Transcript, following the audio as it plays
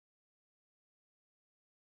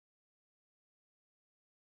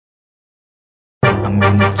I'm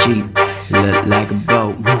in a Jeep, look like a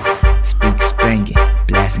boat. Woof. Speak spanking,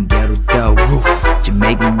 blasting ghetto dough. Woof.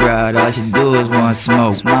 Jamaican broad, all she do is want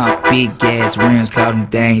smoke. My big ass rims, call them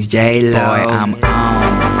things J-Lo. Boy, I'm ballin'.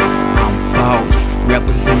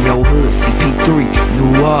 Represent your hood, CP3,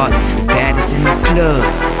 New Orleans, the baddest in the club.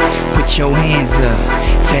 Put your hands up,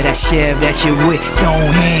 tell that chef that you with,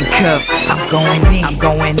 don't handcuff. I'm going in, I'm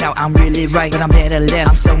going out, I'm really right, but I'm better left.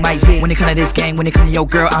 I'm so might be. When it come to this game, when it come to your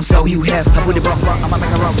girl, I'm so you have. I put it wrong, I'ma make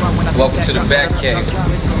a wrong when I welcome to the back cave.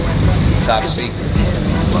 Top secret.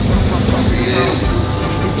 See this?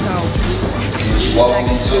 Welcome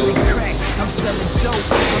to nothing, right?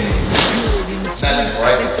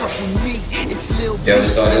 You ever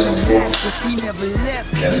saw this before?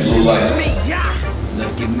 That blue light.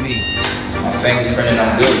 Look at me. My fingerprinting,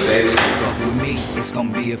 I'm good, baby. Fuck with me, it's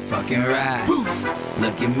gonna be a fucking ride.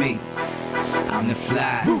 Look at me, I'm the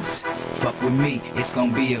fly. Fuck with me, it's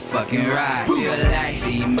gonna be a fucking ride. Feel like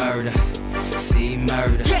see murder, see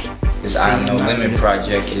murder. This I Am No Limit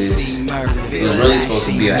project it was really supposed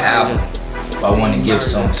to be an album. But I want to give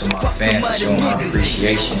some to my fans to show them my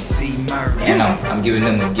appreciation. And I'm giving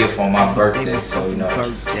them a gift on my birthday, so you know,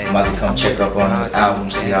 I'm about to come check up on the album,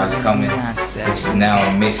 see how it's coming, which is now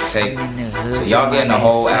a mixtape. So y'all getting the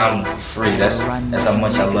whole album for free. That's how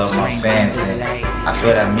much I love my fans, and I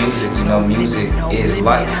feel that music, you know, music is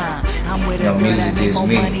life. You know, music is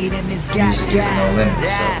me. Music is no limit.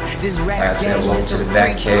 So, like I said, welcome to the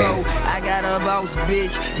back cave. I got a boss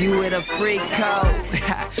bitch, you with a freak code.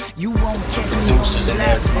 You won't catch me on the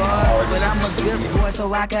black boy, but I'm a good boy,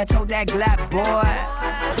 so I got told that glap boy.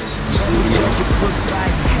 Studio.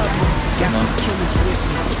 Got some killers with me.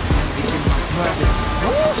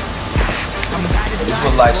 This is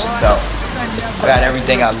what life's about. I got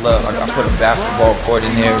everything I love. I put a basketball court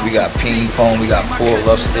in there. We got ping pong. We got pool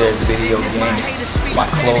upstairs, video games. My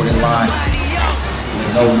clothing line.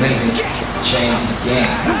 No limit. Change the game.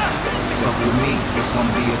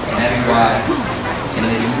 And that's why in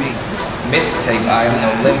this mixtape, I Am No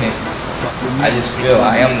Limit, I just feel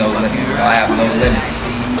I am no limit. You know, I have no limits.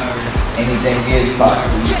 Anything is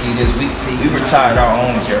possible. You see this? We retired our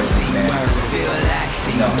own jerseys, man.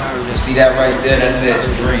 You know, you see that right there? That says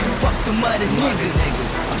dream. Martin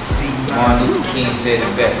Luther King said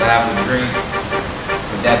it best, I have a dream.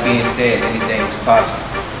 With that being said, anything is possible.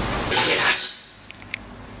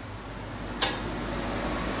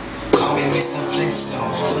 Call me Mr.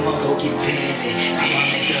 Flintstone, I'ma go get petty. I'ma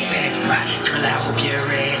make a bag, my girl, I hope you're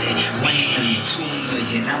ready. 1 million, 2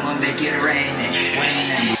 million, I'ma make it rain.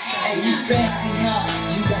 Hey, you fancy, huh?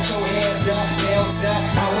 You got your hair done, nails done,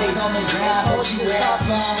 always on the grind, but you have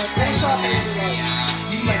fun. Hey,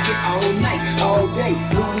 you like it all night, all day.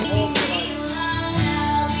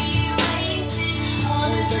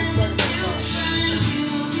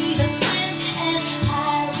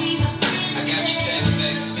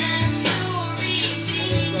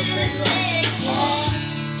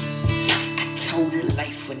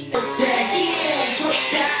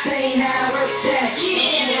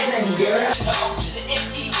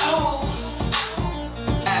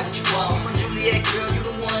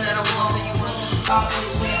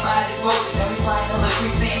 Always win by the votes, every final of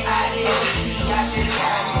precinct IDOC, I should have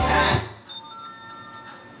got it.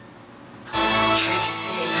 Trick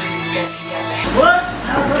said you the best he ever had. What?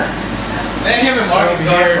 Man, him and Mark is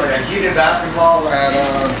going like a heated basketball At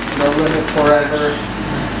No Limit Forever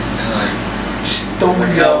and like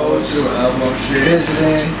Studios,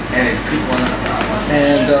 visiting, and it's 2.1.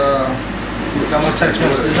 and I'm gonna text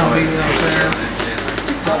messages on me, you know what I'm saying?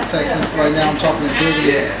 I'm texting right now. I'm talking to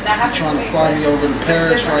Diddy. He's trying to fly me over to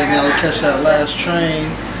Paris right now to catch that last train.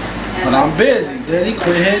 But I'm busy. Diddy,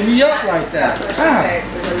 quit hitting me up like that.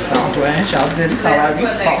 I'm playing. Shout out Diddy. Follow me.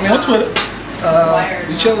 Follow me on Twitter.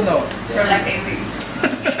 We chilling though. For like 8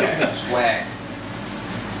 weeks. Swag.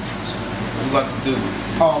 What you about to do?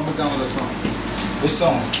 Oh, I'm done with that song. What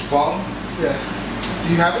song? Follow? Yeah.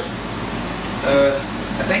 Do you have it?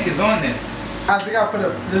 I think it's on there. I think I put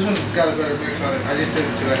up. This one's got a better mix on it. I just did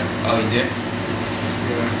it today. Oh, you did?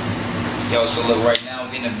 Yeah. Yo, so look, right now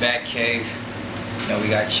we in the back cave. You know, we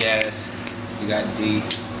got Chaz, we got D, you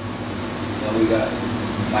know, we got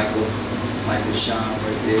Michael Sean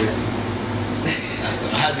right there.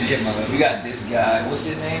 How's he get my name? We got this guy. What's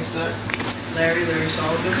his name, sir? Larry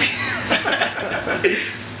Sullivan.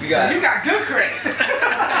 You got good credit.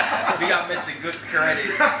 we got Mr. Good Credit.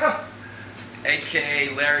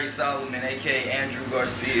 AKA Larry Solomon, AKA Andrew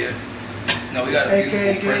Garcia. No, we got a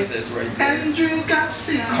beautiful princess right there. Andrew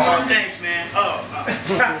Garcia. Carmen. Thanks, man.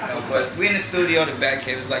 No, but we in the studio, the back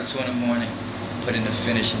cave. It's like 2 in the morning. Putting the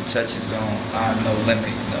finishing touches on I Am No Limit,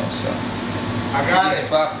 you know. So I got it.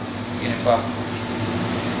 Getting it poppin'.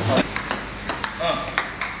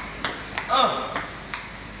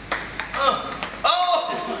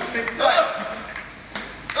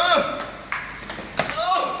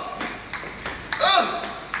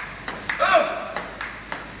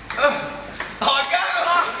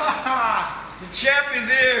 is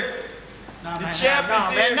here. The champ is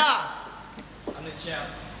here. I'm the champ.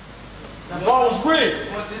 That ball was rigged.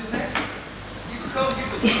 You want this next? You can come get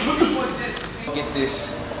the. You want this? Get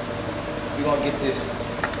this. We gonna get this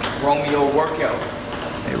Romeo workout.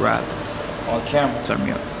 Hey, Rob. On camera. Turn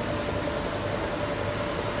me up.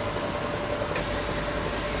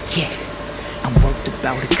 Yeah. I'm worked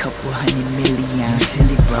about a couple $100 million. You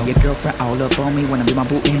silly bro. Your girlfriend all up on me when I do my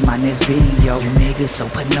boot in my next video. You niggas so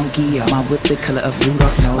Pinocchio. My whip the color of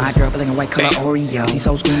Rudolph. No, my girl black and white color Oreo. These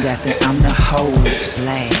hoes green glass, then I'm the hoe.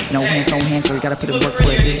 Splash. No hands, so you gotta put in work for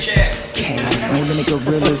this. Okay. No limit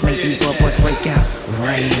gorillas make these boys break out.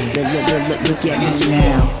 Right. Look at me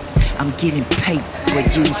now. I'm getting paid, but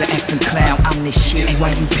you's an acting clown. I'm this shit. And why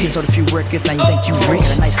you pissed? Sold a few records, now you think you rich.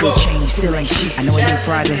 A nice little chain, you still ain't shit. I know it ain't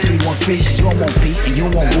Friday, you want fish, cause you don't want beef, and you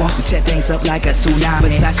don't want walk. You tear things up like a tsunami.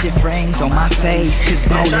 Versace frames on my face, cause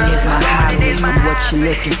bowling is my hobby. What you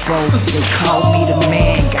looking for? They call me the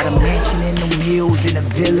man. Got a mansion in them hills and a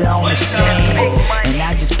villa on the sand. And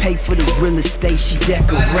I just pay for the real estate, she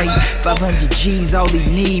decorate. 500 G's, all they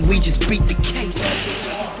need, we just beat the case.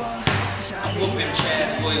 Whooping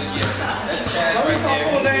Chaz Williams, yeah. That's Chaz right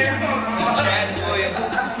there. Chaz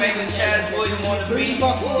Williams, famous Chaz Williams on the beat. There you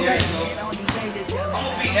go. I'm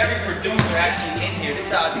gonna beat every producer actually in here.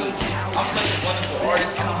 This is how I do it. I'm such a wonderful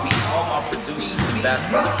artist. I'm gonna beat all my producers in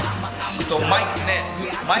basketball. So Mike's next.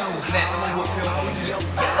 Michael's next. I'm gonna whoop him on the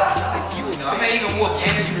I may even whoop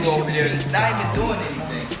Andrew over there. He's not even doing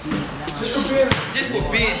anything. Just for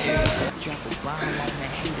being here.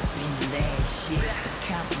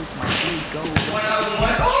 One out of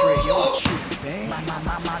one. Oh!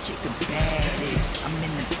 My chick the baddest. I'm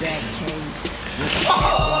in the back cave with the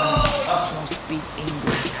she don't speak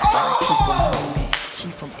English. I keep her homie. She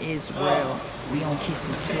from Israel. We don't kiss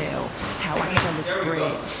and tell. How I tell her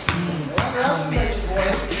spread. Hummus.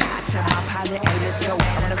 I tell my pilot, hey, let's go. I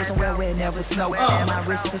wanna go somewhere where it never snow. And my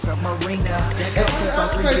wrist is a marina. That girl said about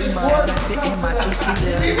 3 Beamers. I sit in my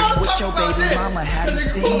 2-seater with your baby mama. Have you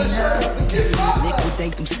seen her?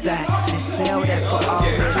 Liquidate them stocks and sell that for all the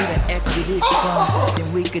equity from. Then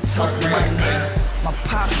we could talk money. My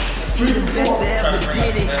pops, he the best that ever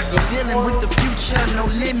did it. You're dealing with the future, no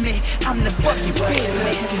limit. I'm the fucking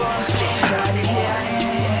business. Shawty, here I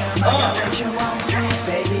am. I got what you want,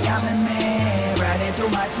 baby, I'm the man. Riding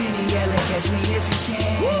through my city, yelling, catch me if you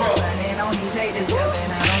can. Signing on these haters,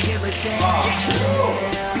 yelling, I don't give a damn.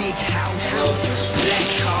 Big house, black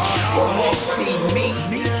car, see me,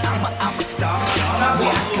 I'm a star.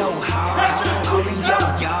 Yeah, I go hard, all in your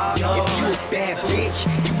yard. If you a bad bitch,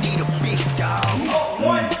 you need a big dog.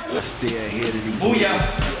 I stay ahead of these niggas.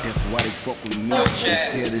 That's why they fuck with me.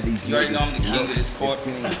 Instead of these you already know I'm the king of this court.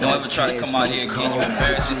 Don't ever try to come out here again. You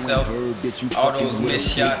embarrass yourself. All those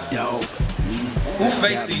missed shots. Who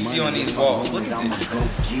face do you see on these walls? Look at this.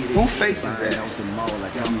 Who faces that?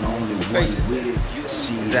 Who faces it?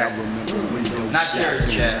 Exactly. Not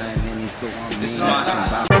yours, Chaz. This is my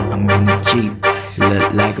house. I'm in the Jeep,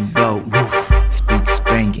 look like a boat. Roof, speak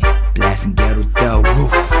Spanking, blasting ghetto dope.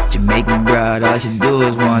 Roof, Jamaican broad, all she do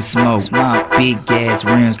is want smoke. My big ass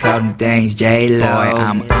rims, call them things J-Lo. Boy,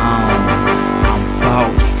 I'm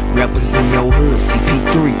ballin'. Represent your hood,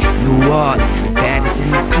 CP3, New Orleans, the baddest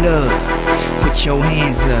in the club. Put your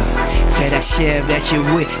hands up, tell that chef that you're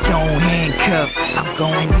with, don't handcuff. I'm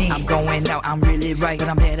going in, I'm going out, I'm really right, but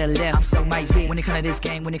I'm better left. I'm so might be. When it come to this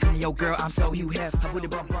game, when it come to your girl, I'm so you have. I put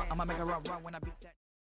it bump, I'ma make her run when I be.